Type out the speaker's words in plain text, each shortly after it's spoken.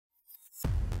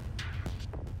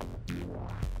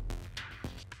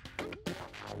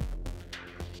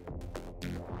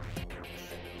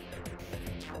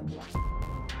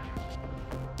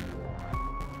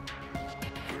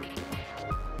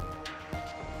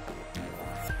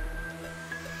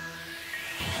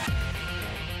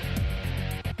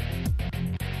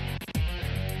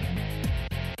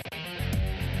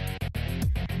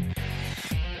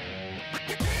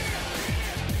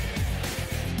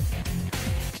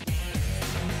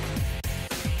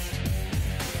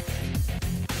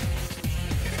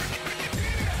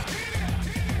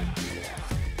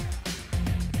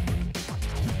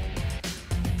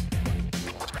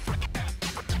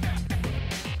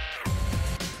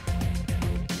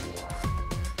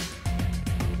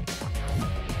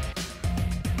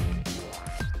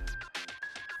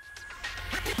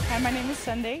Hi, my name is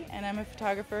Sunday, and I'm a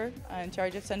photographer in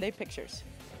charge of Sunday Pictures.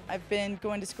 I've been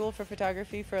going to school for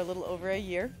photography for a little over a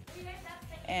year,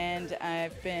 and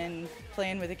I've been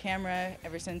playing with a camera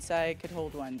ever since I could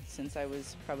hold one, since I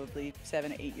was probably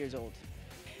 7 or 8 years old.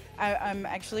 I'm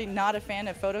actually not a fan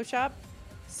of Photoshop,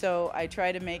 so I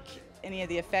try to make any of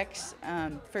the effects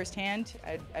firsthand.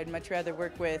 I'd much rather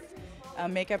work with a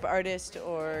makeup artist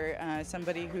or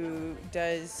somebody who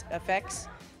does effects,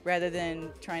 rather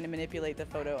than trying to manipulate the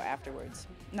photo afterwards.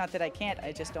 Not that I can't,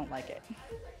 I just don't like it.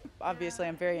 Obviously,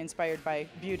 I'm very inspired by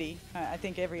beauty. I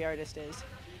think every artist is.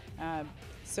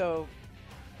 So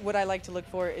what I like to look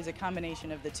for is a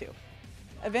combination of the two.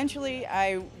 Eventually,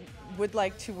 I would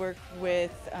like to work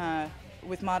with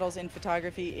models in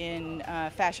photography, in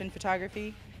fashion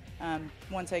photography.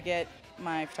 Once I get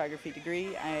my photography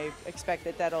degree, I expect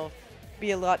that that'll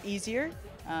be a lot easier.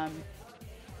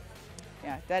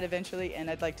 Yeah, that eventually,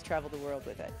 and I'd like to travel the world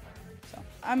with it. So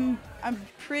I'm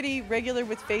pretty regular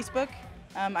with Facebook.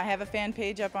 I have a fan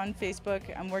page up on Facebook.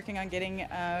 I'm working on getting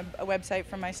a website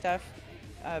for my stuff,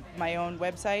 my own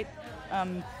website.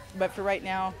 But for right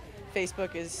now,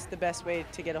 Facebook is the best way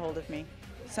to get a hold of me.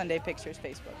 Sunday Pictures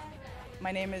Facebook.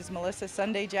 My name is Melissa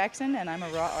Sunday Jackson, and I'm a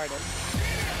raw artist.